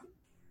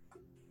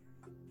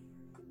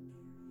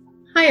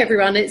Hi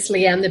everyone, it's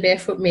Leanne the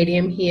Barefoot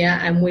Medium here,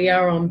 and we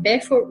are on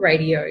Barefoot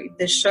Radio,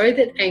 the show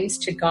that aims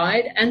to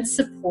guide and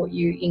support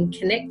you in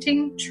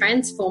connecting,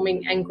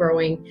 transforming and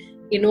growing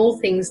in all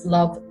things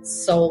love,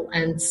 soul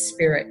and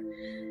spirit.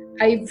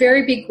 A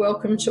very big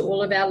welcome to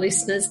all of our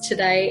listeners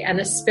today,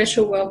 and a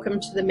special welcome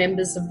to the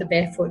members of the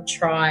Barefoot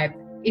Tribe.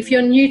 If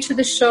you're new to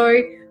the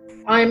show,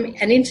 I'm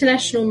an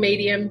international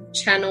medium,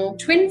 channel,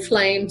 twin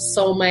flame,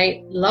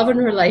 soulmate, love and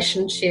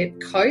relationship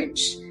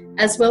coach,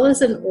 as well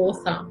as an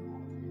author.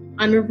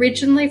 I'm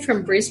originally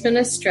from Brisbane,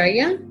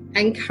 Australia,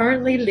 and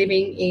currently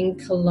living in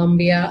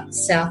Colombia,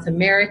 South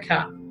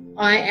America.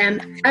 I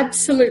am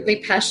absolutely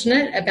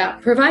passionate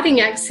about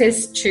providing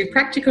access to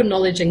practical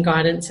knowledge and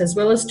guidance, as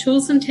well as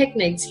tools and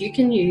techniques you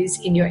can use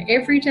in your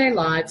everyday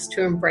lives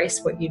to embrace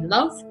what you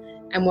love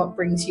and what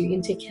brings you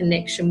into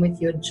connection with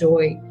your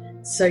joy,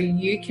 so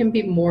you can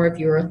be more of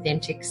your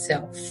authentic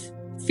self.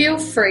 Feel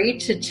free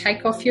to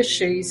take off your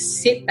shoes,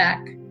 sit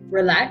back,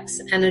 relax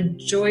and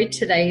enjoy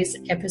today's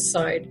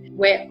episode,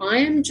 where I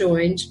am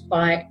joined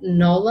by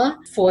Nola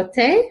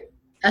Forte,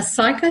 a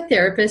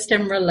psychotherapist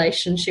and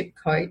relationship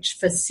coach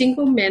for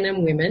single men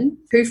and women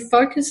who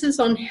focuses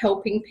on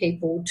helping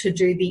people to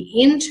do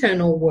the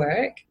internal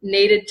work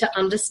needed to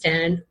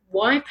understand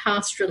why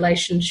past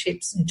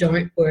relationships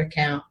don't work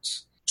out,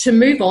 to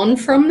move on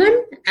from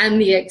them and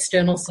the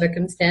external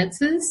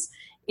circumstances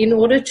in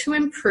order to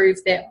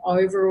improve their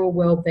overall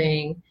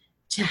well-being,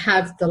 to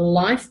have the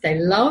life they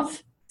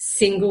love,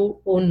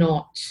 single or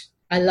not.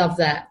 I love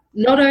that.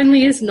 Not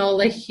only is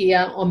Nola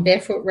here on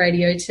Barefoot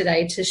Radio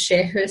today to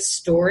share her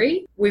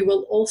story, we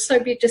will also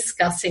be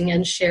discussing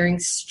and sharing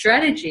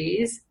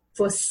strategies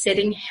for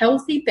setting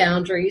healthy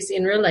boundaries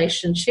in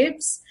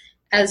relationships,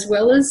 as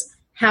well as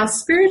how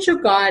spiritual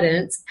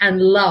guidance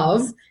and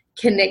love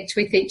connect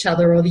with each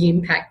other or the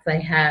impact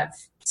they have.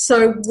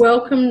 So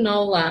welcome,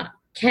 Nola.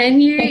 Can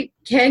you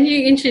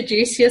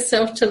introduce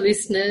yourself to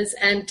listeners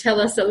and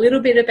tell us a little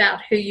bit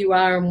about who you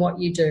are and what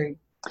you do?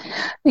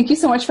 Thank you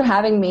so much for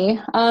having me.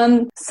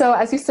 So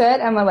as you said,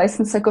 I'm a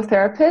licensed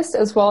psychotherapist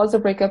as well as a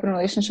breakup and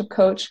relationship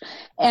coach.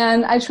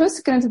 And I chose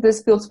to get into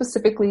this field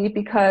specifically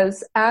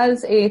because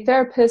as a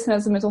therapist and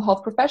as a mental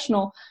health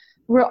professional,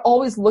 we're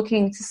always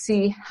looking to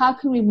see how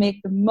can we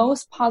make the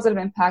most positive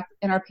impact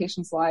in our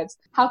patients' lives?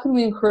 How can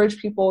we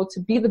encourage people to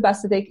be the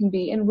best that they can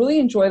be and really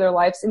enjoy their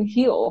lives and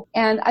heal?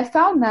 And I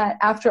found that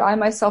after I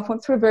myself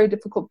went through a very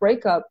difficult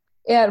breakup,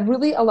 it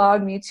really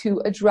allowed me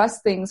to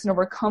address things and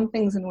overcome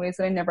things in ways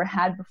that I never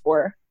had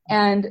before.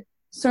 And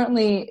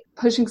certainly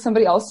pushing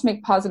somebody else to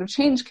make positive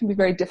change can be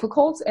very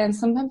difficult, and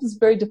sometimes it's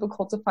very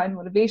difficult to find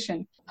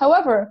motivation.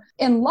 However,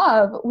 in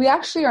love, we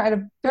actually are at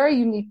a very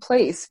unique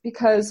place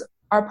because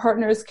our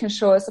partners can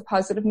show us a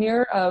positive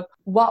mirror of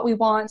what we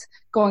want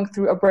going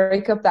through a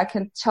breakup, that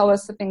can tell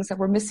us the things that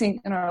we're missing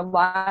in our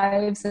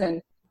lives,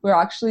 and we're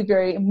actually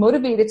very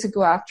motivated to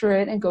go after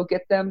it and go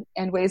get them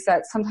in ways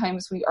that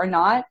sometimes we are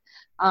not.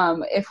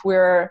 If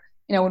we're,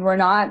 when we're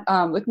not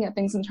looking at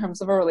things in terms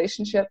of a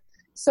relationship.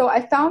 So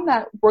I found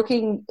that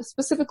working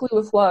specifically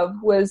with love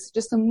was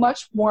just a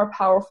much more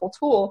powerful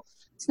tool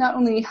to not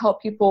only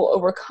help people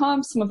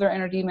overcome some of their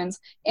inner demons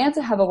and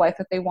to have a life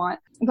that they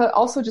want, but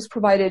also just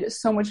provided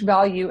so much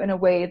value in a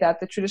way that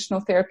the traditional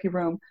therapy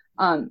room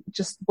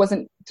just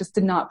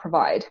did not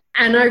provide.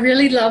 And I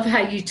really love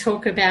how you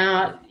talk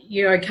about,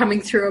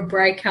 coming through a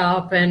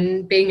breakup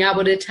and being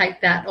able to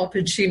take that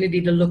opportunity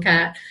to look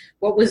at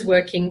what was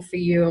working for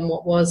you and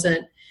what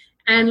wasn't,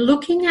 and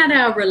looking at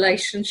our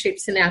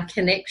relationships and our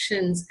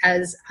connections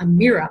as a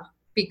mirror,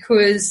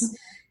 because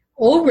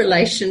all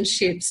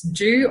relationships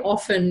do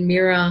often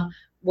mirror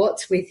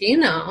what's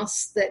within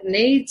us that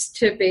needs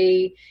to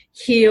be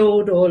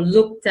healed or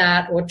looked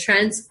at or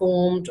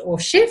transformed or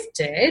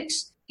shifted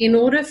in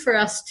order for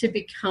us to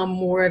become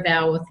more of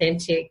our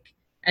authentic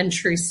and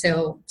true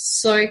selves.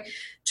 So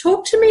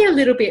talk to me a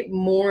little bit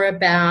more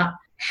about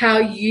how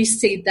you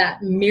see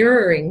that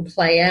mirroring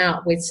play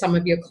out with some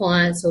of your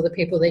clients or the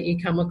people that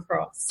you come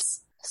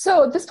across.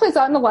 So this plays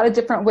out in a lot of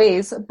different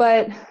ways,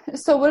 but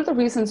so one of the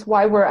reasons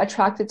why we're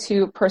attracted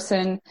to a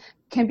person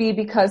can be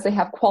because they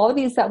have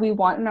qualities that we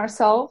want in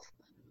ourselves,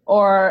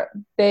 or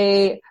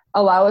they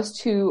allow us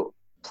to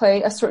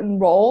play a certain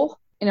role.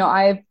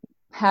 I've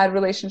had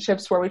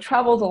relationships where we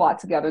traveled a lot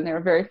together and they were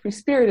very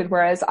free-spirited,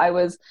 whereas I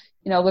was,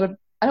 a little,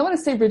 I don't want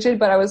to say rigid,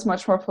 but I was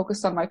much more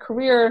focused on my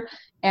career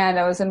and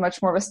I was in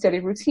much more of a steady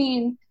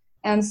routine.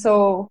 And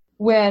so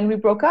when we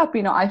broke up,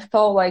 I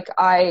felt like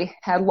I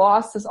had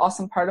lost this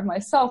awesome part of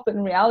myself, but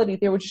in reality,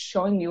 they were just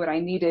showing me what I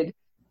needed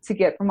to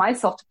get for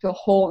myself to feel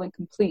whole and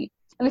complete.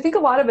 And I think a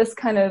lot of us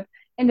kind of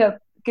end up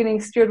getting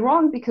steered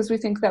wrong because we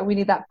think that we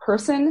need that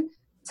person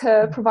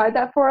to provide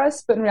that for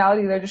us, but in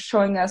reality, they're just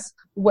showing us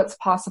what's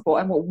possible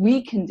and what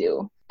we can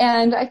do.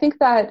 And I think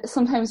that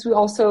sometimes we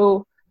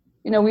also,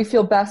 we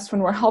feel best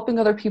when we're helping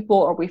other people,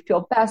 or we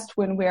feel best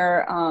when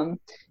we're,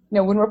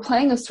 when we're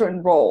playing a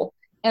certain role.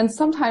 And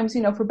sometimes,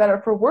 for better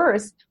or for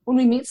worse, when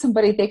we meet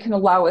somebody, they can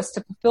allow us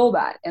to fulfill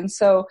that. And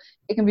so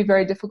it can be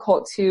very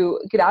difficult to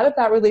get out of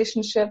that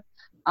relationship.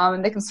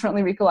 and they can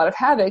certainly wreak a lot of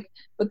havoc.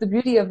 But the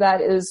beauty of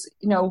that is,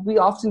 we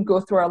often go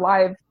through our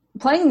life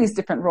playing these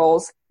different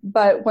roles.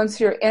 But once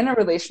you're in a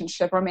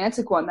relationship,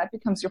 romantic one, that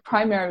becomes your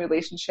primary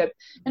relationship.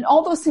 And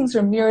all those things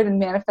are mirrored and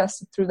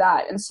manifested through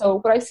that. And so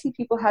what I see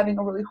people having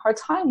a really hard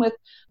time with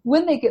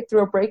when they get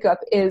through a breakup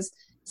is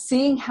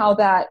seeing how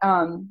that,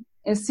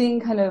 seeing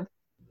kind of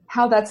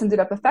how that's ended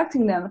up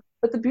affecting them.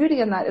 But the beauty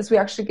in that is we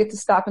actually get to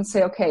stop and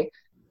say, okay,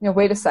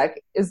 wait a sec,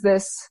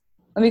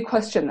 let me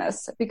question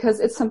this, because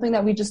it's something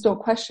that we just don't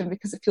question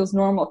because it feels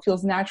normal, it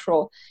feels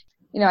natural.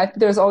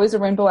 There's always a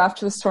rainbow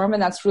after the storm,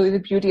 and that's really the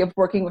beauty of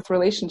working with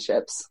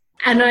relationships.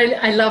 And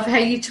I love how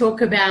you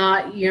talk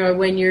about,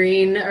 when you're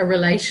in a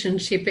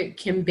relationship, it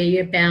can be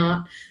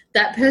about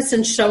that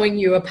person showing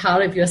you a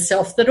part of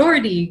yourself that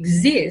already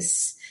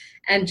exists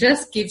and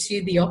just gives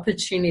you the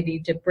opportunity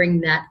to bring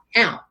that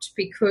out,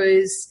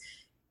 because,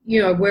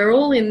 we're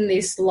all in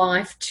this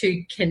life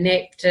to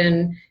connect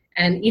and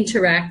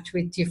interact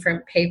with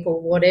different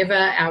people, whatever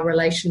our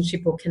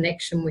relationship or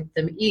connection with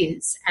them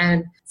is.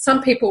 And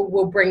some people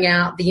will bring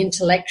out the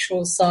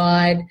intellectual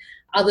side,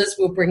 others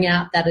will bring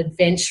out that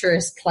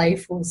adventurous,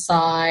 playful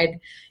side,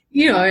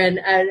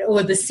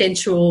 or the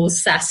sensual,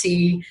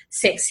 sassy,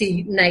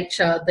 sexy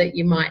nature that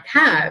you might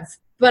have.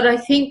 But I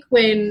think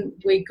when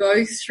we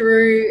go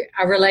through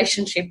a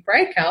relationship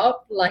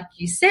breakup, like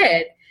you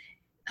said,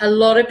 a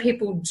lot of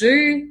people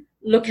do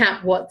look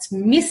at what's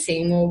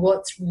missing or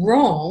what's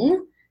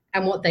wrong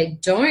and what they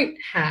don't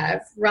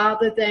have,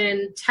 rather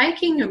than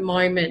taking a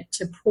moment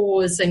to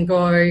pause and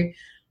go,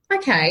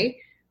 okay,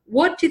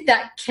 what did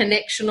that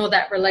connection or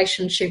that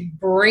relationship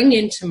bring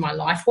into my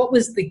life? What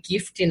was the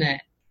gift in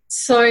it?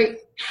 So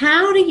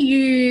how do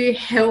you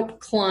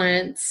help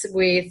clients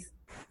with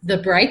the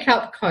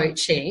breakup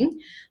coaching?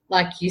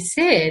 Like you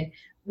said,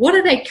 what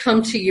do they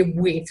come to you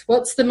with?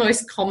 What's the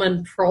most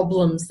common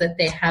problems that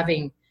they're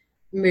having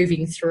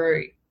moving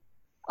through?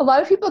 A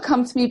lot of people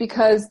come to me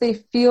because they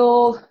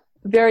feel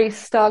very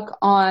stuck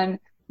on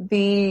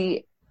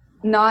the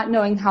not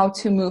knowing how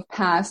to move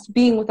past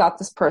being without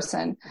this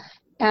person.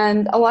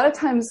 And a lot of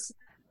times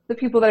the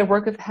people that I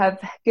work with have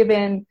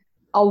given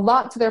a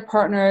lot to their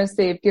partners.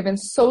 They've given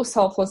so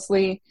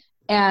selflessly,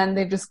 and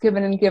they've just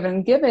given and given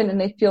and given,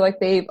 and they feel like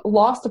they've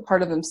lost a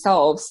part of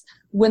themselves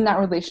when that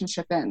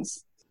relationship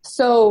ends.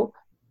 So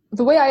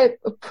the way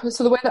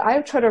that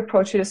I try to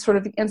approach it is sort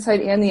of the inside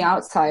and the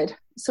outside.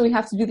 So we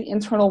have to do the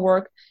internal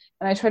work,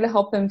 and I try to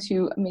help them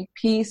to make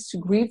peace, to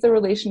grieve the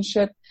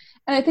relationship.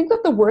 And I think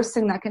that the worst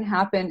thing that can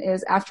happen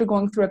is, after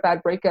going through a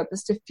bad breakup,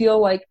 is to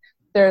feel like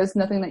there's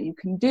nothing that you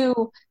can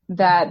do,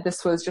 that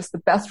this was just the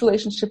best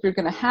relationship you're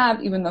going to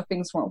have, even though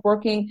things weren't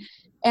working.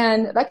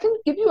 And that can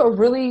give you a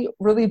really,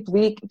 really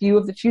bleak view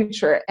of the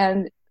future.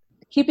 And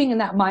keeping in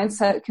that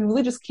mindset can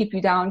really just keep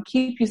you down,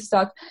 keep you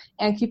stuck,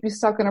 and keep you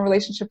stuck in a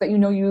relationship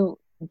that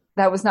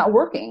that was not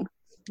working.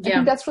 Yeah. I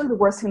think that's really the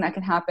worst thing that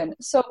can happen.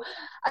 So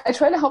I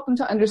try to help them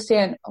to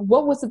understand,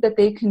 what was it that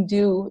they can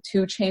do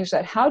to change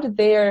that? How did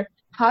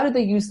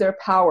they use their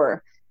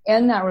power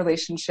in that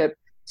relationship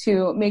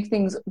to make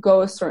things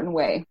go a certain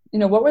way?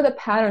 What were the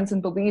patterns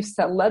and beliefs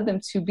that led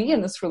them to be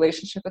in this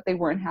relationship that they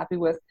weren't happy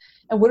with?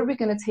 And what are we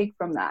going to take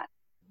from that?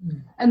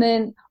 And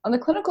then on the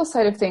clinical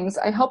side of things,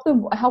 I help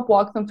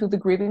walk them through the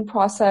grieving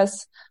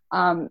process.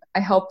 I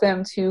help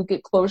them to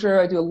get closure.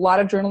 I do a lot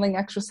of journaling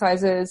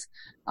exercises.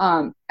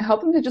 I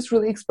help them to just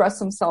really express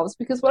themselves,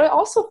 because what I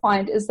also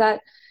find is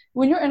that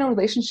when you're in a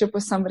relationship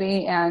with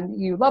somebody and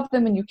you love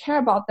them and you care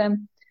about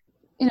them,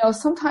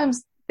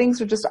 sometimes things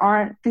just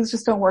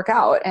don't work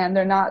out, and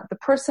they're not the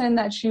person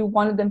that you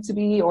wanted them to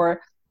be, or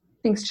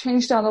things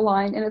change down the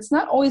line. And it's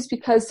not always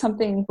because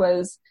something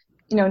was,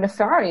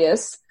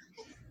 nefarious.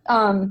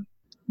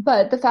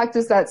 But the fact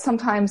is that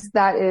sometimes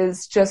that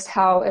is just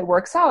how it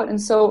works out.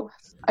 And so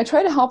I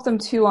try to help them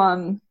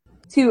to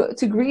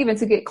grieve and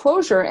to get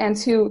closure, and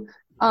to,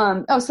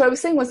 so what I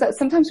was saying was that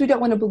sometimes we don't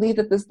want to believe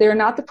that they're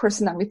not the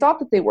person that we thought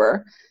that they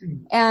were.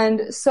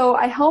 And so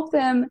I help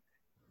them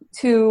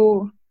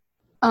to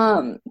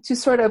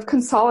sort of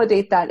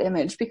consolidate that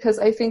image, because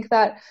I think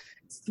that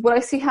what I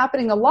see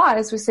happening a lot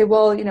is we say,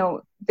 well,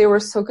 they were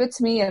so good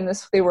to me, and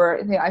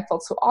I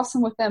felt so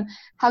awesome with them.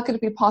 How could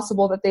it be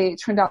possible that they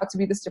turned out to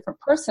be this different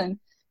person?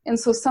 And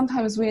so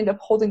sometimes we end up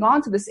holding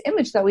on to this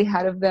image that we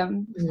had of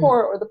them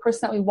before, or the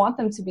person that we want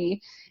them to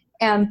be.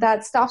 And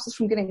that stops us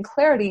from getting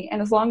clarity.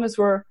 And as long as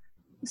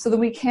so that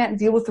we can't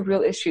deal with the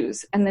real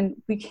issues. And then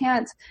we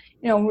can't,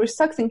 when we're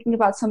stuck thinking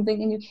about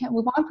something and you can't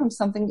move on from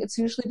something, it's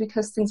usually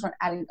because things aren't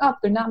adding up.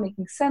 They're not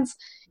making sense.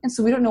 And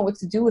so we don't know what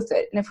to do with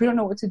it. And if we don't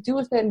know what to do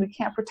with it, and we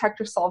can't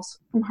protect ourselves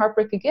from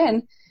heartbreak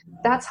again,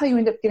 that's how you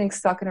end up getting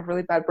stuck in a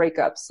really bad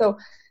breakup. So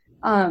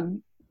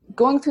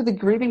going through the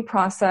grieving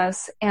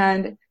process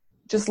and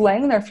just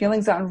laying their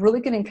feelings out and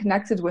really getting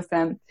connected with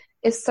them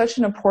is such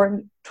an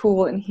important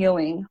tool in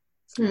healing.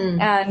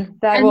 And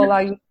that will allow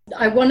you.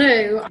 I want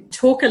to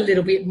talk a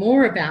little bit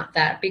more about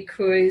that,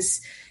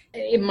 because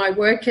in my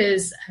work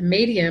as a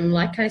medium,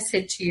 like I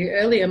said to you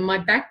earlier, my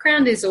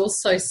background is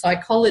also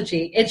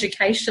psychology,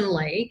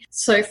 educationally.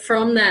 So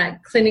from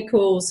that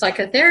clinical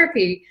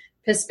psychotherapy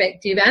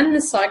perspective and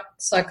the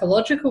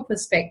psychological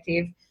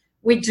perspective,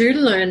 we do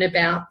learn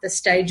about the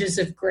stages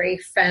of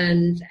grief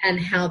and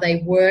how they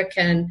work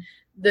and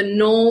the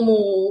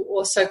normal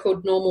or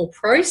so-called normal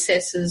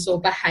processes or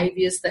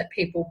behaviours that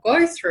people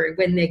go through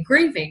when they're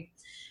grieving.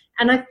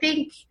 And I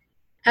think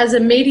as a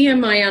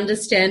medium, I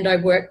understand I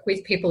work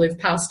with people who've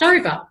passed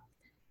over,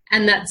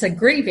 and that's a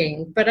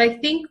grieving. But I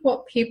think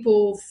what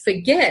people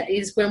forget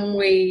is when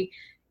we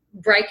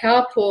break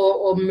up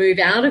or move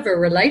out of a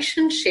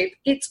relationship,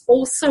 it's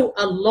also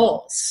a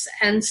loss.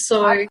 And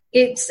so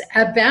it's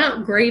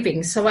about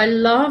grieving. So I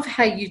love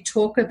how you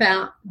talk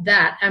about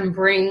that and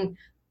bring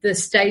the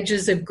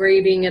stages of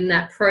grieving and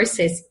that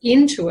process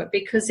into it,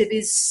 because it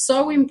is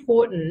so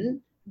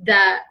important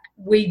that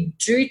we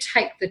do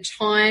take the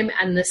time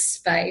and the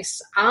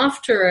space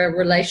after a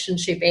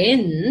relationship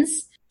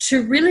ends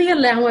to really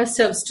allow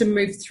ourselves to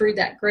move through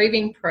that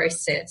grieving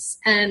process.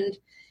 And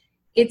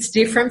it's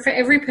different for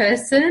every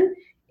person.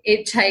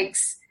 It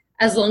takes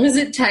as long as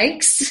it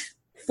takes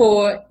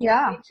for each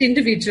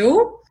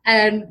individual,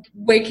 and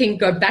we can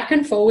go back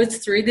and forwards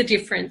through the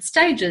different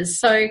stages.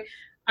 So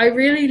I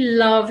really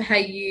love how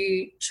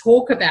you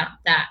talk about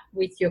that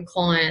with your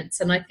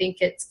clients, and I think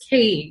it's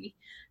key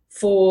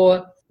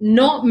for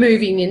not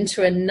moving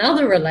into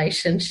another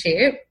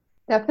relationship.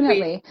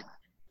 Definitely. With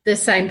the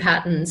same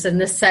patterns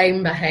and the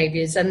same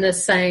behaviours and the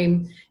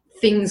same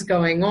things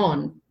going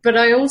on. But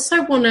I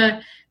also want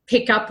to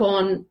pick up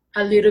on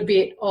a little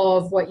bit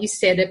of what you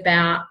said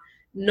about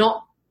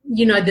not,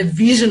 the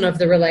vision of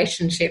the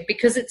relationship,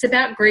 because it's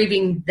about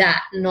grieving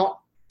that, not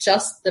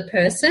just the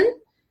person.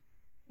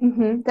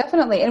 Mm-hmm,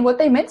 definitely. And what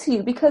they meant to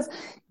you, because,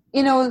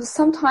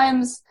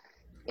 sometimes,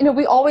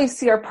 we always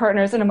see our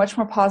partners in a much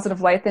more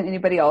positive light than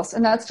anybody else.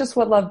 And that's just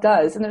what love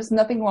does. And there's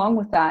nothing wrong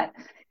with that.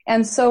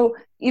 And so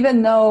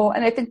even though,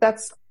 and I think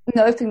that's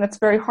another thing that's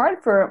very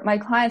hard for my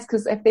clients,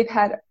 because if they've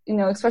had,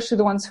 especially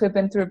the ones who have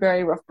been through a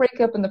very rough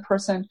breakup and the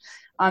person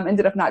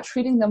ended up not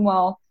treating them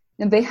well,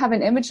 and they have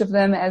an image of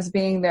them as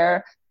being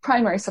their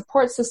primary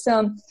support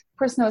system,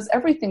 person knows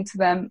everything to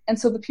them. And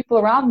so the people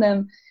around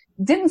them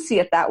didn't see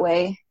it that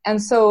way.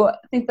 And so I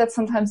think that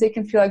sometimes they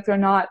can feel like they're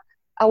not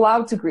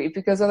allowed to grieve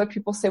because other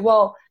people say,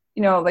 well,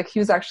 like he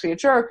was actually a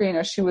jerk,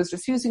 or, she was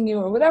just using you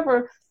or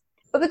whatever.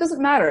 But that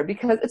doesn't matter,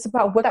 because it's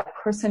about what that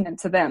person meant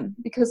to them.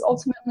 Because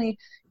ultimately,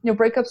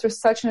 breakups are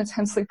such an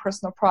intensely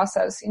personal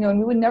process, and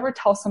we would never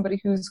tell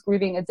somebody who's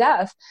grieving a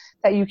death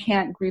that you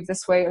can't grieve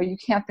this way, or you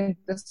can't think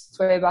this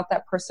way about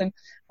that person,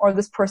 or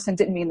this person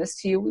didn't mean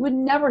this to you. We would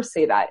never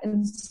say that.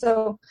 And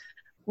so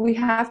we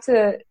have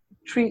to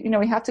treat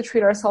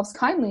ourselves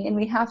kindly, and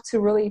we have to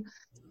really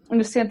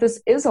understand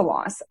this is a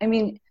loss. I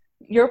mean,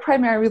 your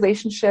primary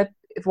relationship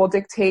will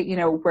dictate,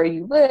 where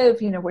you live,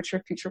 what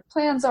your future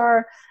plans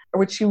are, or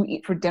what you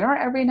eat for dinner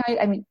every night.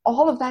 I mean,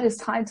 all of that is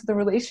tied to the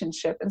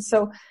relationship. And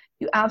so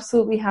you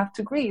absolutely have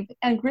to grieve.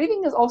 And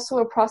grieving is also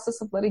a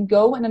process of letting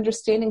go and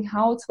understanding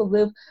how to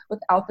live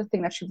without the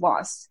thing that you've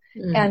lost.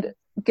 And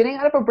getting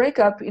out of a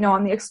breakup,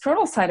 on the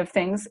external side of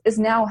things is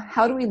now,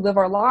 how do we live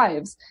our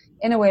lives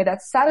in a way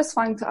that's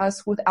satisfying to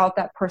us without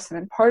that person?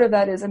 And part of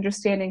that is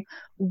understanding,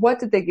 what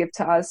did they give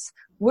to us?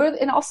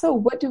 And also,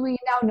 what do we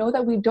now know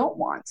that we don't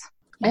want?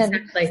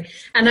 Exactly.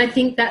 And I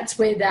think that's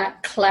where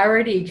that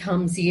clarity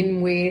comes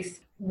in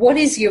with what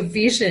is your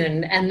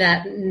vision, and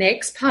that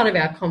next part of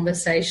our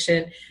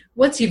conversation,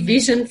 what's your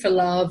vision for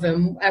love,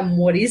 and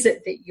what is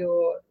it that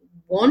you're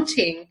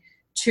wanting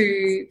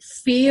to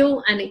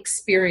feel and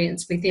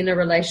experience within a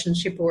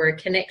relationship or a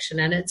connection.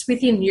 And it's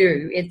within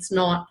you. It's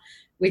not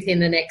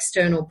within an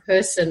external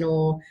person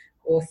or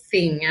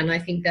thing. And I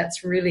think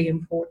that's really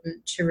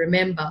important to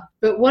remember.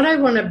 But what I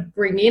want to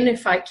bring in,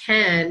 if I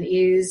can,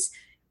 is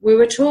we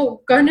were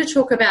going to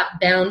talk about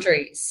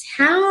boundaries.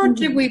 How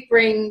do we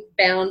bring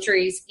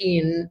boundaries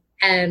in?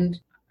 And,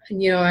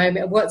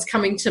 what's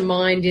coming to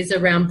mind is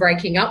around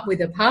breaking up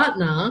with a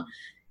partner.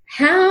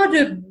 How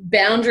do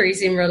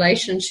boundaries in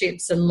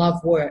relationships and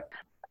love work?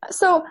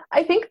 So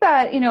I think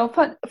that,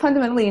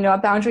 fundamentally, a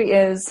boundary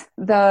is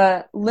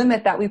the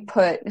limit that we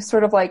put,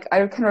 sort of like,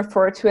 I can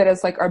refer to it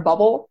as like our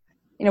bubble.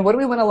 What do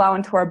we want to allow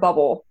into our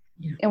bubble?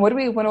 Yeah. And what do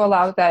we want to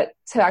allow that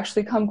to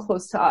actually come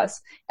close to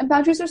us? And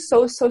boundaries are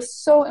so, so,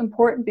 so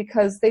important,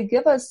 because they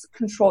give us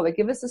control. They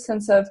give us a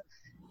sense of,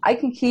 I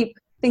can keep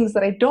things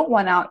that I don't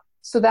want out,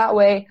 so that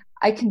way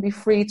I can be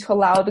free to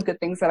allow the good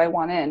things that I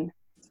want in.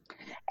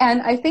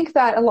 And I think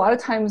that a lot of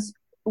times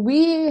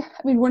we're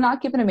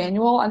not given a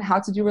manual on how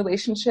to do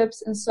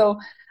relationships. And so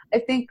I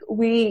think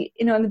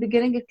in the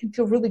beginning, it can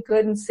feel really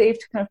good and safe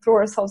to kind of throw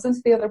ourselves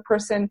into the other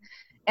person.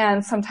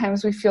 And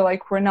sometimes we feel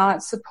like we're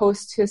not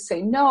supposed to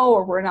say no,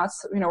 or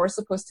we're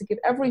supposed to give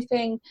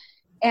everything.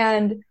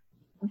 And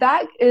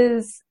but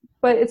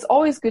it's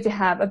always good to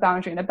have a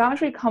boundary. And a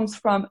boundary comes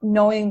from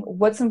knowing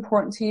what's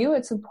important to you.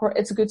 It's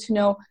good to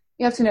know,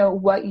 you have to know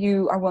what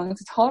you are willing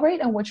to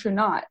tolerate and what you're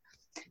not.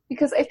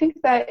 Because I think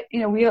that,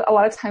 a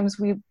lot of times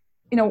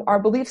our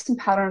beliefs and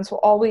patterns will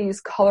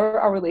always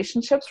color our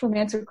relationships,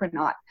 romantic or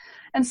not.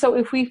 And so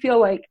if we feel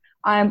like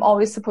I'm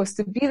always supposed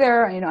to be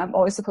there, I'm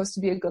always supposed to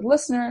be a good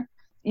listener,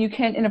 you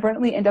can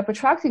inadvertently end up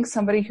attracting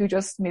somebody who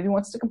just maybe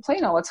wants to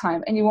complain all the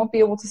time, and you won't be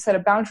able to set a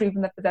boundary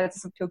even if that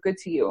doesn't feel good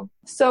to you.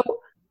 So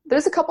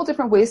there's a couple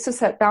different ways to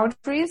set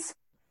boundaries.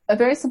 A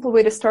very simple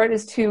way to start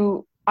is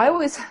I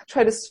always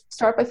try to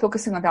start by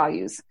focusing on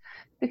values,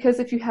 because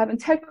if you have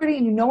integrity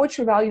and you know what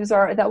your values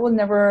are, that will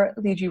never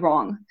lead you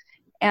wrong.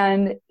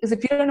 And because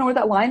if you don't know where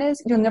that line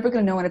is, you're never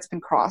going to know when it's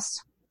been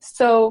crossed.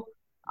 So,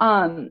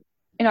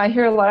 I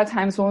hear a lot of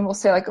times women will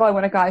say like, oh, I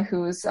want a guy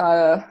who's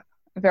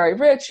very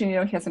rich, and,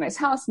 he has a nice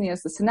house, and he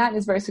has this and that, and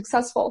he's very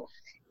successful.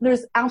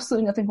 There's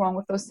absolutely nothing wrong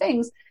with those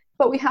things,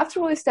 but we have to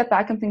really step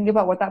back and think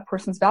about what that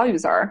person's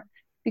values are.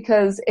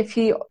 Because if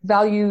he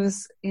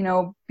values,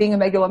 being a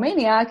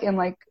megalomaniac and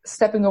like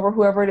stepping over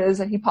whoever it is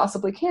that he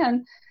possibly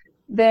can,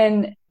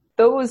 then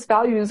those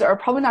values are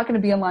probably not going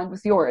to be in line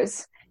with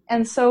yours.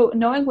 And so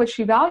knowing what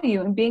you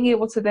value and being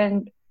able to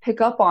then pick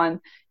up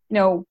on,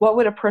 what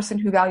would a person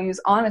who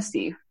values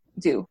honesty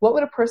do? What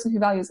would a person who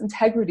values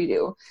integrity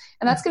do?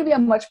 And that's going to be a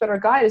much better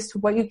guide as to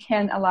what you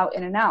can allow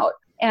in and out.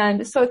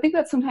 And so I think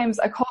that sometimes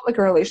I call it like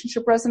a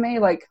relationship resume,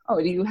 like,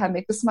 oh, do you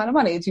make this amount of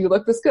money? Do you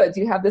look this good? Do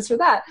you have this or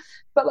that?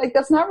 But like,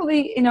 that's not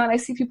really, and I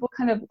see people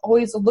kind of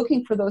always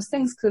looking for those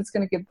things because it's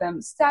going to give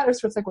them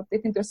status, or it's like what they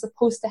think they're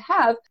supposed to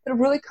have. But it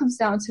really comes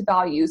down to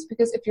values,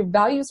 because if your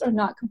values are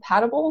not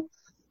compatible,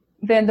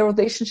 then the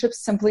relationship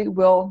simply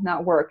will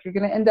not work. You're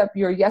going to end up,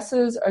 your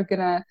no's are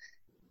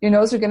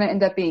going to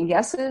end up being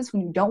yeses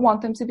when you don't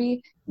want them to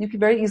be. You can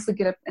very easily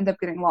end up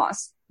getting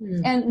lost.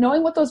 And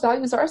knowing what those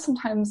values are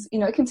sometimes,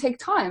 it can take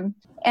time.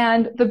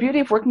 And the beauty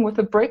of working with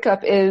a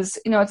breakup is,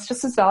 it's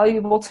just as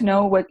valuable to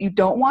know what you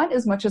don't want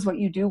as much as what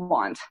you do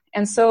want.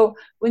 And so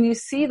when you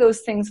see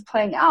those things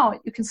playing out,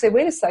 you can say,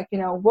 wait a sec,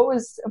 what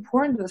was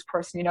important to this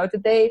person?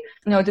 Did they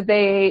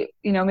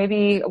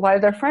maybe lie to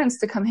their friends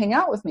to come hang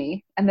out with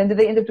me? And then did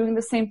they end up doing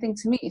the same thing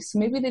to me? So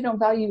maybe they don't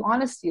value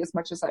honesty as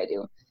much as I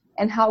do.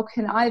 And how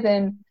can I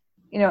then,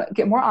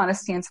 get more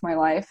honesty into my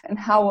life? And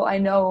how will I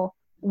know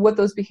what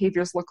those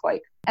behaviors look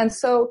like? And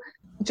so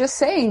just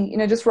saying,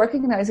 just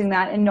recognizing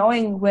that and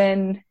knowing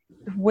when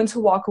to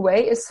walk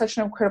away is such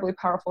an incredibly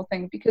powerful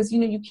thing, because,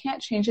 you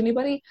can't change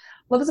anybody.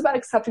 Love is about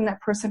accepting that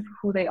person for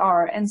who they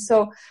are. And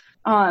so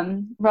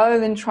rather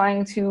than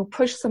trying to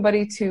push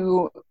somebody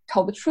to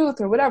tell the truth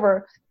or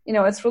whatever,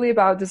 it's really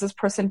about, does this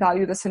person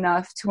value this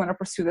enough to want to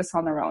pursue this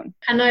on their own?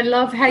 And I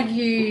love how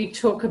you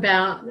talk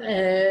about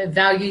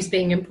values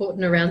being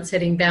important around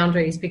setting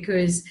boundaries,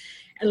 because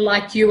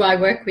like you, I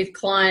work with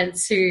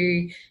clients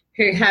who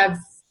have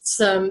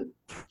some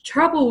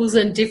troubles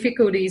and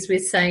difficulties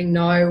with saying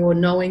no or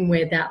knowing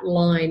where that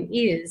line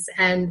is.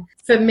 And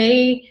for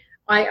me,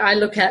 I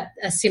look at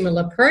a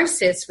similar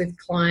process with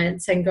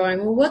clients and going,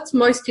 well, what's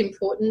most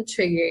important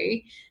to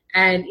you?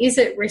 And is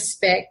it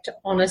respect,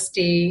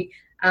 honesty,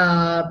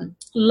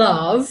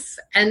 love?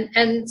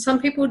 And some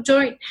people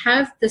don't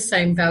have the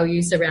same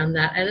values around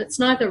that. And it's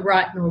neither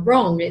right nor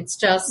wrong. It's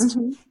just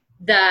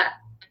that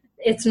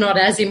it's not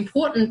as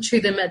important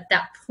to them at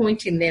that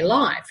point in their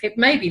life. It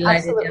may be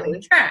later down the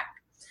track.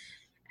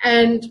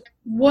 And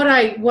what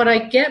I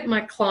get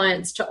my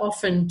clients to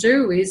often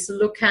do is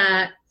look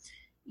at,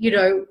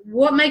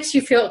 what makes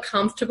you feel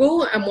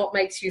comfortable and what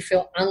makes you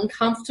feel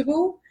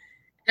uncomfortable.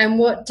 And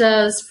what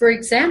does, for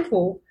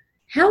example,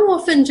 how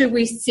often do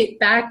we sit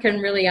back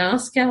and really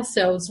ask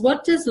ourselves,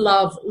 what does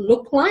love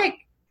look like,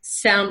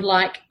 sound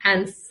like,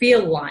 and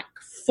feel like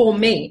for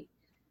me?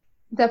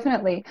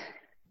 Definitely.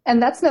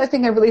 And that's another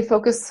thing I really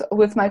focus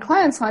with my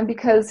clients on,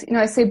 because,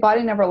 I say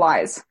body never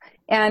lies.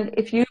 And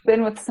if you've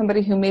been with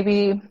somebody who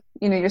maybe,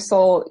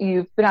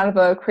 you've been out of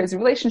a crazy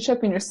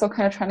relationship and you're still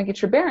kind of trying to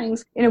get your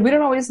bearings, we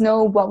don't always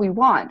know what we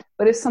want.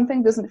 But if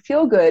something doesn't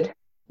feel good,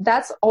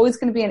 that's always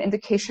going to be an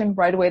indication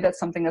right away that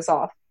something is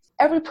off.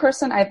 Every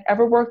person I've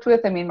ever worked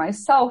with,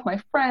 myself,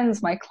 my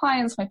friends, my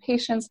clients, my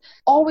patients,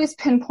 always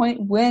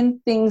pinpoint when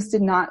things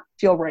did not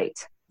feel right.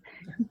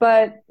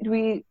 But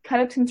we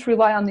kind of tend to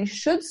rely on these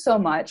shoulds so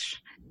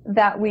much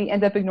that we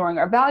end up ignoring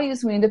our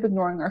values, we end up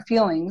ignoring our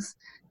feelings.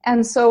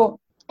 And so,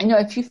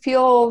 if you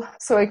feel,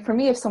 so like for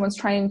me, if someone's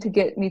trying to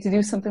get me to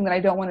do something that I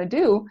don't want to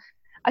do,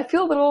 I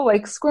feel a little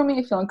like squirmy,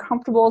 I feel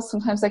uncomfortable.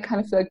 Sometimes I kind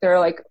of feel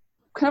like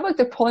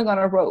they're pulling on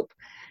a rope.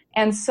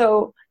 And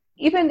so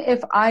even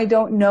if I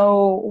don't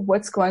know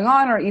what's going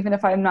on, or even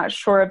if I'm not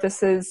sure if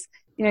this is,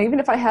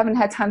 even if I haven't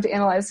had time to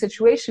analyze the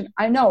situation,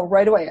 I know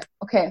right away,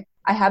 okay,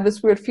 I have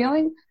this weird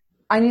feeling.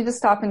 I need to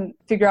stop and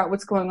figure out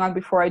what's going on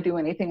before I do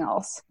anything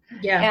else.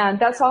 Yeah. And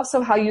that's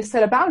also how you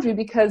set a boundary,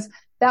 because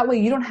that way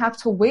you don't have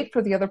to wait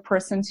for the other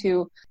person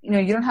to,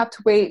 you don't have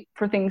to wait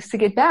for things to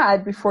get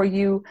bad before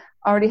you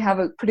already have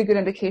a pretty good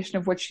indication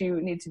of what you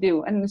need to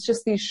do. And it's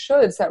just these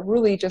shoulds that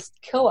really just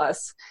kill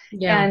us.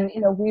 Yeah. And,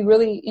 we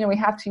really, we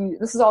have to,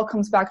 this all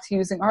comes back to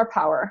using our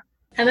power.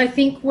 And I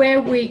think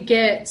where we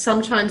get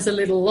sometimes a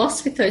little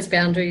lost with those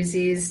boundaries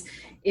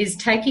is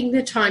taking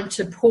the time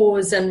to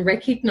pause and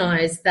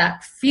recognize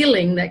that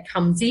feeling that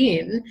comes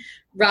in,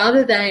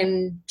 rather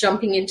than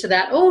jumping into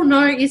that, oh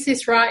no, is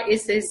this right?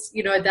 Is this,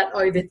 that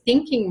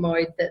overthinking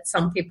mode that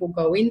some people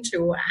go into,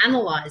 or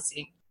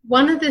analyzing.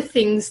 one of the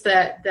things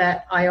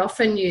that I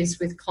often use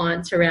with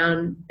clients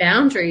around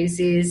boundaries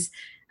is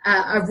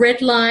a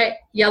red light,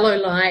 yellow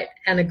light,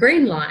 and a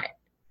green light.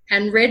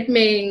 And red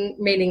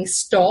meaning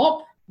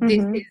stop.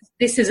 Mm-hmm.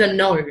 This is a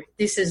no.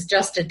 This is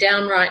just a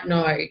downright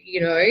no.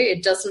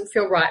 It doesn't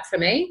feel right for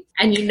me,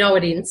 and you know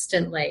it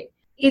instantly.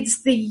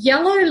 It's the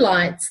yellow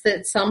lights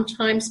that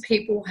sometimes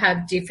people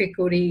have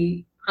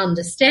difficulty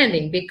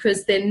understanding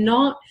because they're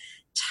not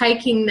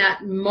taking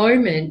that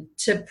moment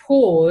to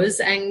pause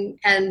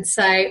and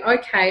say,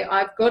 okay,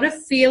 I've got a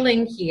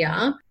feeling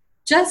here.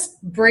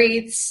 Just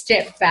breathe,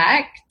 step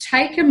back,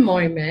 take a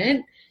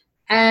moment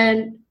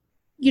and,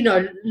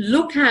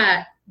 look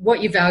at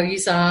what your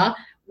values are,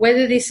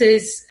 whether this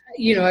is,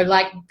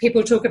 like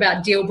people talk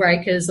about deal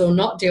breakers or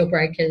not deal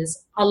breakers,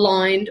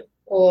 aligned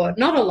or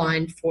not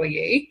aligned for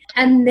you,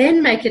 and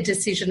then make a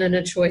decision and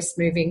a choice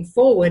moving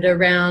forward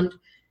around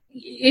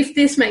if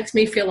this makes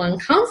me feel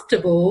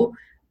uncomfortable,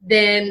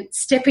 then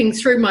stepping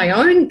through my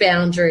own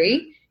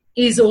boundary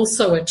is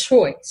also a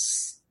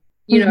choice.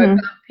 But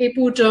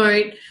people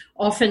don't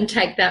often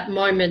take that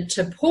moment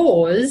to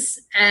pause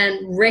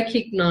and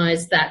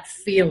recognize that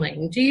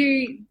feeling. Do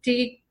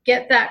you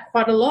get that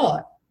quite a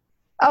lot?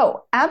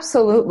 Oh,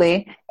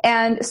 absolutely.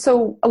 And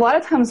so a lot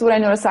of times what I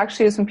notice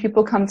actually is when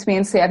people come to me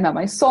and say, I've met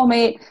my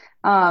soulmate,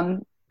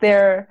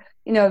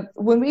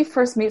 when we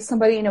first meet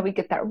somebody, we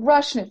get that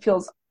rush and it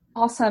feels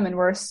awesome and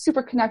we're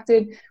super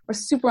connected, we're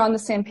super on the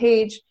same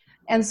page.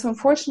 And so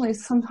unfortunately,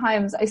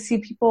 sometimes I see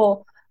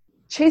people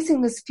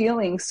chasing this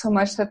feeling so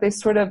much that they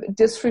sort of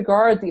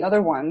disregard the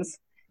other ones.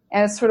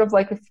 And it's sort of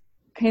like,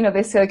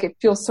 they say like, it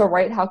feels so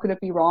right, how could it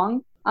be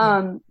wrong?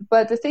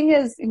 But the thing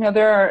is,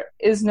 there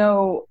is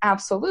no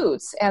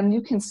absolutes, and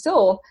you can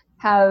still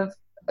have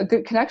a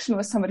good connection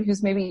with somebody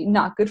who's maybe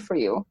not good for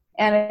you.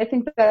 And I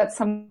think that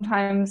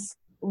sometimes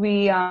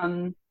we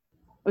kind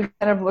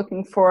of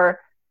looking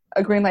for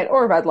a green light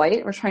or a red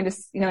light. We're trying to,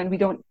 and we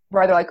don't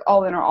rather like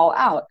all in or all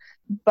out,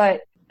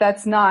 but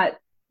that's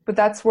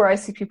where I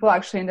see people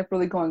actually end up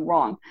really going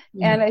wrong.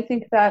 Mm. And I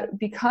think that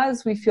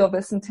because we feel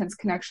this intense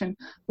connection,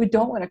 we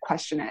don't want to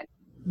question it.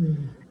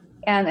 Mm.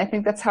 And I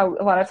think that's how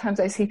a lot of times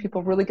I see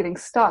people really getting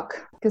stuck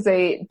because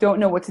they don't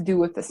know what to do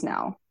with this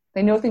now.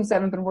 They know things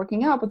haven't been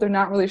working out, but they're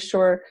not really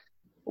sure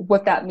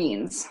what that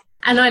means.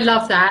 And I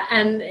love that.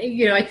 And,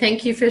 I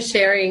thank you for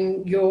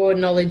sharing your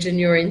knowledge and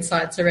your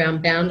insights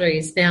around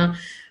boundaries. Now,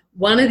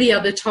 one of the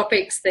other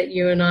topics that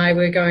you and I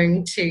were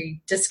going to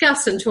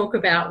discuss and talk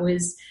about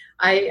was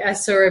I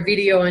saw a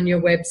video on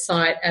your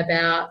website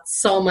about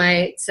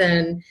soulmates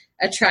and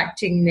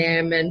attracting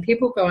them and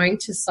people going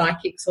to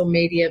psychics or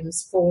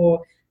mediums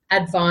for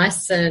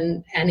advice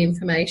and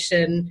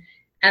information.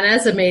 And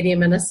as a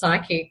medium and a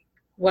psychic,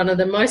 one of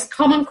the most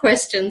common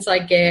questions I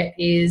get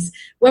is,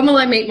 when will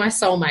I meet my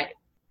soulmate?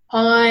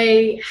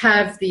 I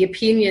have the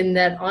opinion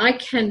that I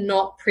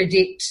cannot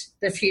predict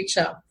the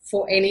future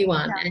for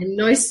anyone, and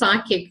no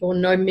psychic or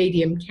no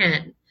medium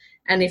can.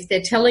 And if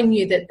they're telling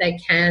you that they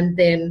can,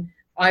 then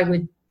I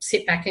would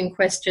sit back and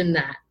question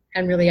that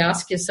and really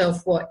ask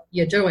yourself what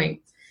you're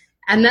doing.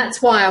 And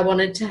that's why I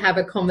wanted to have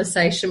a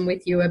conversation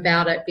with you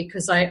about it,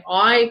 because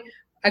I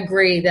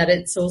agree that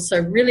it's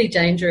also really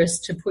dangerous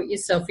to put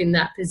yourself in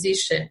that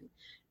position,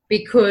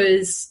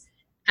 because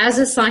as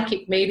a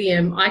psychic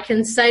medium, I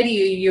can say to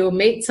you, you'll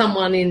meet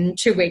someone in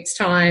 2 weeks'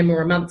 time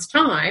or a month's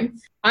time.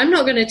 I'm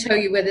not going to tell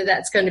you whether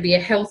that's going to be a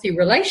healthy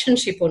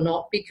relationship or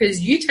not,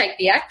 because you take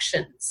the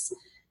actions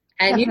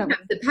and you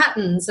have the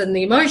patterns and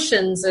the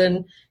emotions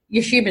and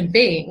you're human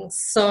beings.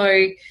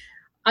 So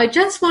I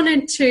just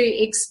wanted to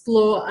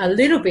explore a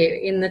little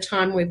bit in the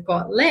time we've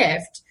got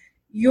left,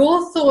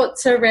 your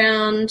thoughts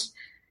around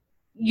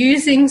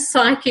using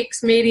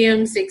psychics,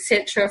 mediums,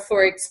 etc.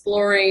 for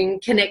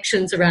exploring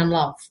connections around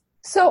love.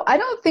 So I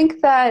don't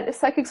think that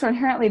psychics are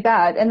inherently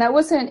bad. And that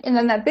wasn't, and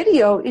in that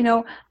video,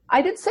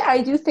 I did say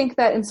I do think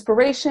that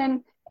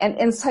inspiration and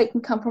insight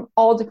can come from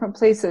all different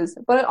places.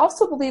 But I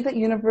also believe that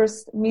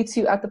universe meets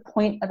you at the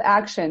point of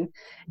action.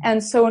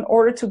 And so in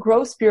order to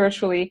grow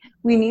spiritually,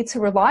 we need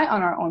to rely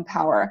on our own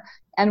power.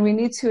 And we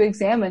need to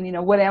examine,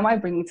 what am I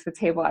bringing to the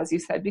table, as you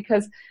said?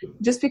 Because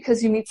just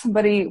because you meet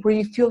somebody where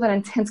you feel that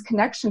intense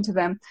connection to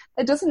them,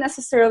 that doesn't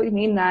necessarily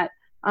mean that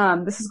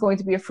this is going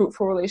to be a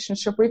fruitful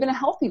relationship or even a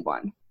healthy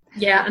one.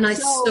 Yeah, and I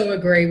so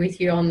agree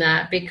with you on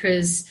that,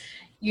 because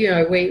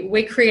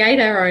we create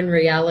our own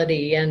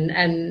reality, and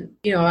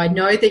I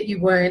know that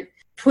you weren't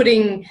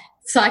putting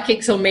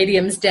psychics or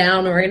mediums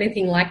down or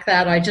anything like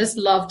that. I just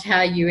loved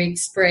how you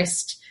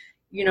expressed,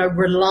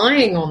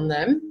 relying on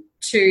them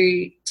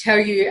to tell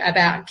you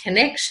about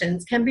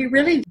connections can be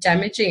really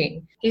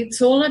damaging.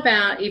 It's all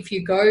about, if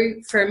you go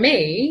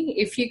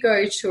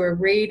to a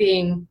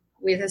reading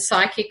with a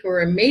psychic or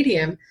a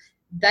medium,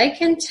 they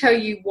can tell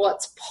you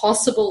what's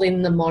possible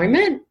in the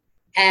moment,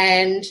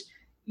 and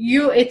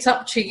it's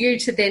up to you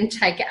to then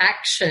take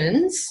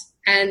actions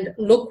and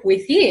look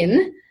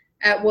within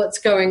at what's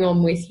going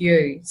on with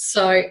you.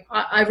 So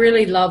I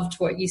really loved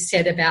what you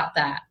said about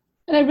that.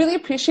 And I really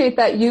appreciate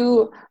that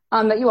you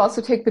that you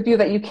also take the view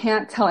that you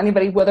can't tell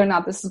anybody whether or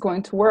not this is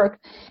going to work.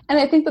 And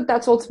I think that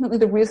that's ultimately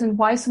the reason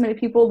why so many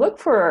people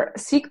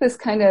seek this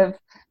kind of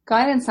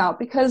guidance out,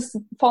 because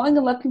falling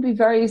in love can be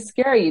very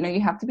scary.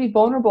 You have to be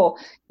vulnerable.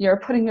 You're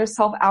putting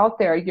yourself out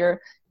there. You're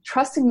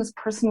trusting this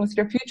person with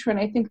your future. And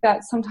I think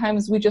that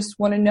sometimes we just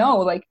want to know,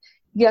 like,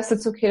 yes,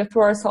 it's okay to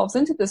throw ourselves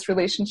into this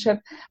relationship,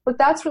 but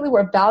that's really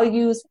where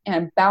values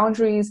and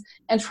boundaries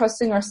and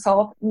trusting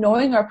ourselves,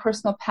 knowing our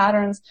personal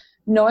patterns,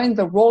 knowing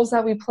the roles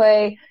that we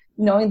play,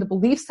 knowing the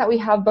beliefs that we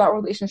have about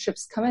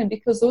relationships come in,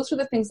 because those are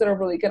the things that are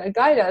really going to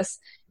guide us.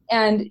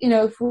 And,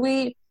 if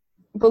we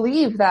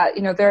believe that,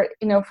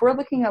 if we're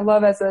looking at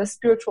love as a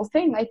spiritual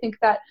thing, I think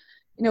that,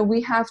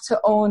 we have to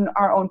own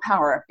our own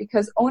power,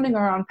 because owning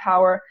our own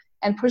power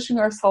and pushing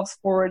ourselves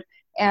forward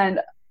and,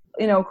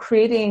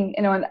 creating,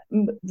 and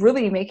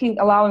really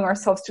allowing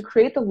ourselves to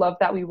create the love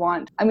that we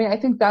want. I mean, I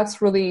think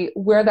that's really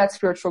where that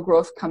spiritual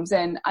growth comes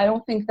in. I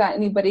don't think that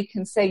anybody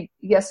can say,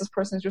 yes, this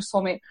person is your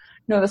soulmate.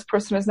 No, this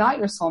person is not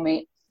your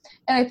soulmate.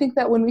 And I think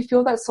that when we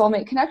feel that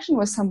soulmate connection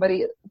with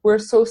somebody, we're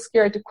so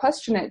scared to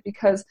question it,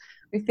 because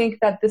we think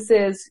that this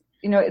is,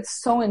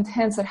 it's so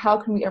intense that how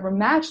can we ever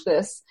match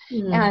this?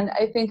 Mm. And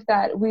I think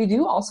that we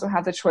do also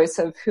have the choice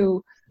of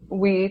who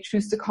we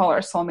choose to call our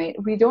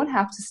soulmate. We don't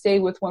have to stay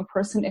with one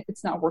person if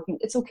it's not working.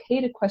 It's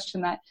okay to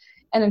question that.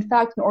 And in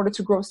fact, in order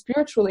to grow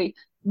spiritually,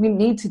 we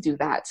need to do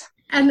that.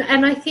 And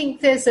I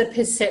think there's a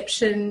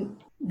perception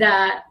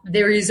that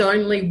there is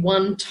only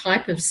one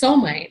type of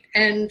soulmate,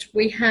 and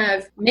we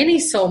have many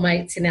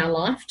soulmates in our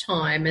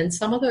lifetime, and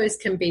some of those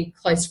can be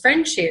close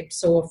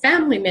friendships or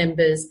family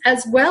members,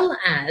 as well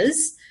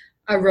as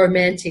a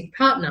romantic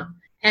partner.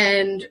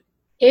 And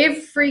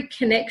every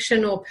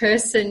connection or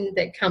person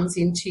that comes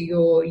into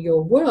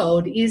your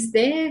world is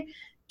there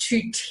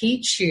to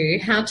teach you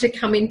how to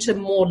come into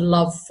more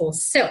love for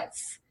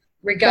self,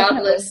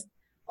 regardless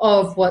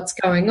of what's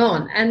going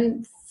on.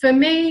 And for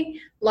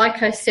me,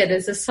 like I said,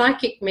 as a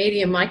psychic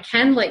medium, I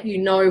can let you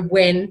know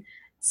when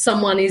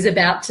someone is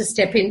about to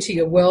step into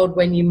your world,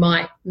 when you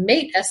might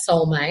meet a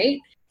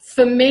soulmate.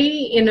 For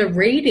me, in a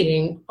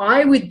reading,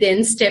 I would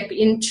then step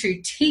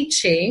into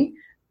teaching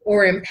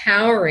or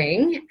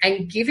empowering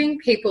and giving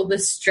people the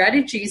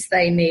strategies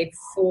they need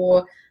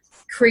for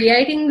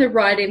creating the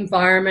right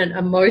environment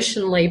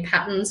emotionally,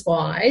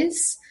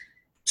 patterns-wise,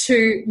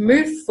 to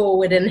move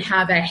forward and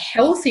have a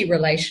healthy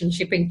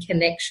relationship and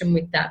connection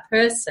with that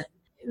person.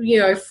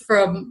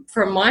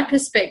 From my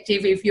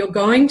perspective, if you're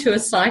going to a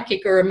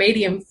psychic or a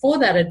medium for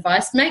that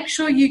advice, make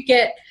sure you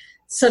get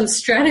some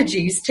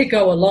strategies to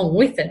go along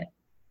with it.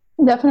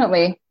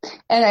 Definitely.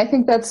 And I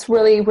think that's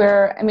really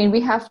where,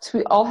 we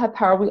all have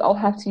power. We all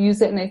have to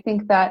use it. And I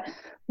think that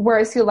where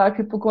I see a lot of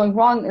people going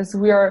wrong is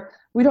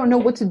we don't know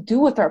what to do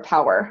with our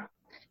power.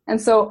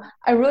 And so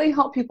I really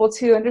help people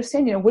to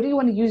understand, what do you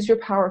want to use your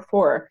power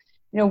for?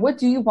 What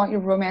do you want your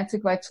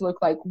romantic life to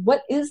look like?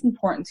 What is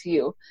important to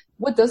you?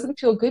 What doesn't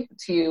feel good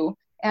to you?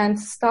 And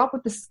stop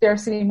with the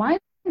scarcity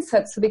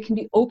mindset so they can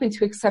be open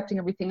to accepting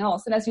everything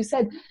else. And as you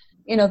said,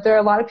 there are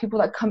a lot of people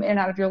that come in and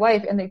out of your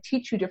life and they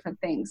teach you different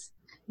things.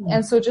 Mm-hmm.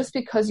 And so just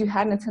because you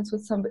had an intense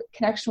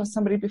connection with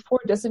somebody before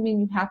doesn't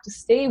mean you have to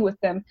stay with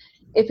them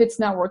if it's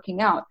not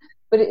working out.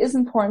 But it is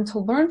important to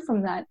learn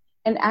from that.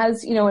 And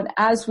as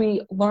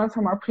we learn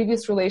from our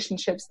previous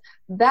relationships,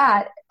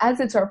 that as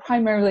it's our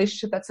primary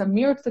relationship, that's a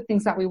mirror to the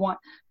things that we want.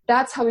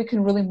 That's how we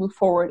can really move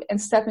forward and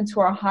step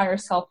into our higher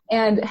self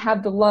and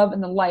have the love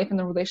and the life and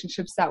the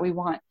relationships that we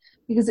want,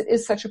 because it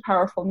is such a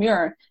powerful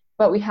mirror,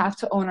 but we have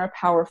to own our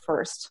power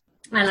first.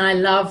 And I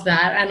love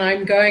that. And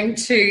I'm going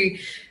to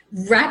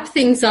wrap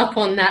things up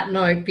on that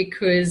note,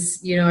 because,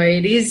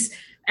 it is,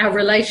 our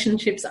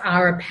relationships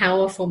are a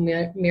powerful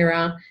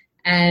mirror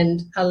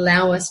and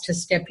allow us to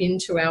step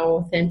into our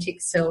authentic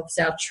selves,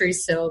 our true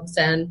selves,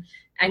 and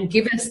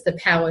give us the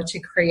power to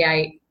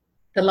create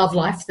the love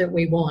life that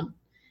we want.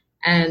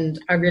 And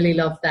I really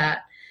love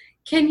that.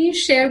 Can you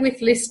share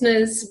with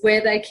listeners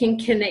where they can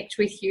connect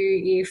with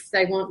you if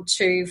they want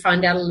to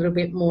find out a little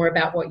bit more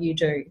about what you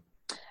do?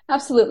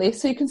 Absolutely.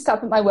 So you can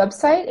stop at my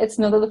website. It's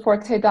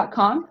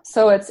nolalaforte.com.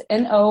 So it's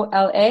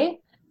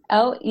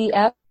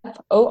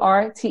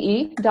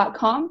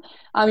NOLALEFORTE.com.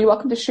 You're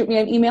welcome to shoot me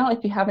an email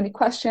if you have any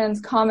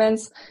questions,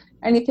 comments,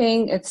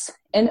 anything. It's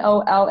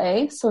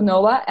NOLA, so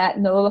Nola at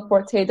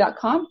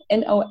nolalaforte.com,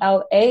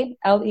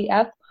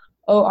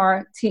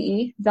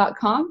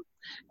 NOLALEFORTE.com.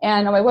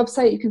 And on my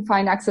website, you can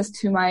find access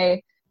to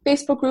my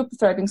Facebook group, the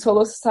Thriving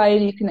Solo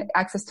Society. You can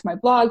access to my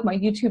blog, my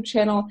YouTube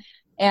channel.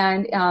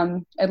 And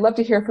I'd love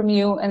to hear from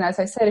you. And as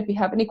I said, if you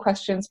have any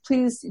questions,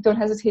 please don't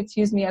hesitate to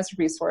use me as a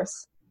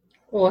resource.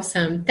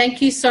 Awesome.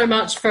 Thank you so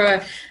much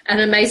for an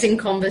amazing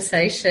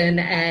conversation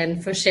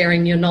and for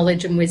sharing your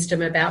knowledge and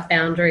wisdom about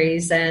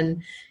boundaries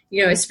and,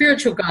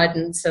 spiritual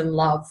guidance and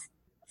love.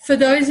 For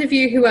those of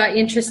you who are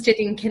interested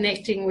in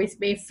connecting with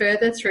me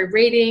further through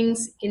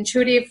readings,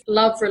 intuitive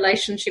love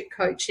relationship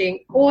coaching,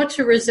 or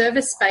to reserve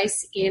a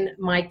space in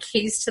my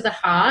Keys to the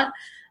Heart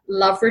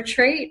Love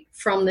Retreat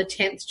from the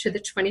 10th to the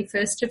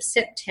 21st of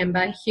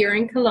September here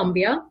in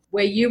Colombia,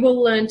 where you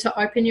will learn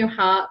to open your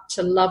heart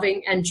to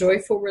loving and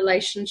joyful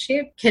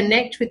relationship,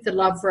 connect with the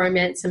love,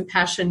 romance and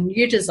passion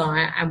you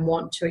desire and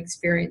want to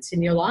experience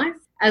in your life,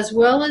 as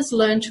well as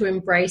learn to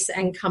embrace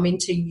and come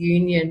into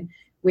union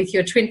with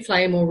your twin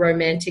flame or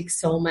romantic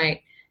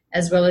soulmate,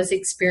 as well as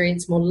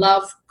experience more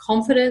love,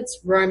 confidence,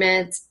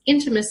 romance,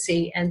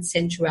 intimacy and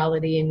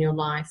sensuality in your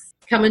life.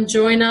 Come and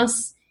join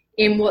us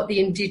in what the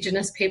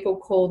Indigenous people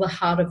call the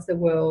heart of the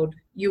world.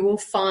 You will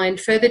find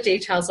further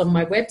details on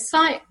my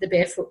website,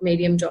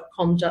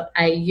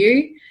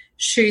 thebarefootmedium.com.au.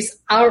 Shoes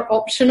are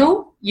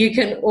optional. You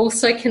can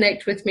also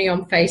connect with me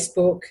on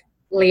Facebook,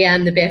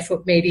 Leanne the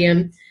Barefoot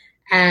Medium,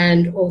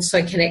 and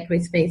also connect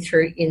with me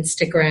through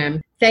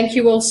Instagram. Thank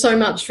you all so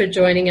much for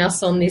joining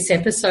us on this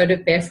episode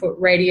of Barefoot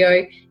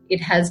Radio. It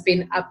has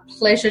been a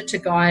pleasure to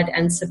guide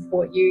and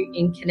support you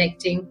in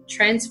connecting,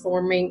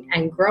 transforming,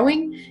 and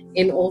growing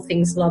in all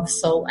things love,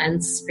 soul,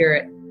 and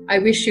spirit. I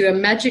wish you a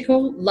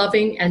magical,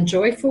 loving, and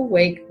joyful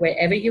week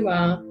wherever you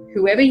are,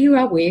 whoever you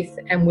are with,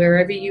 and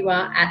wherever you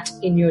are at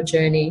in your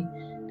journey.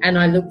 And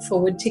I look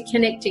forward to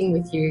connecting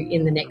with you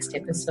in the next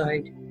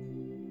episode.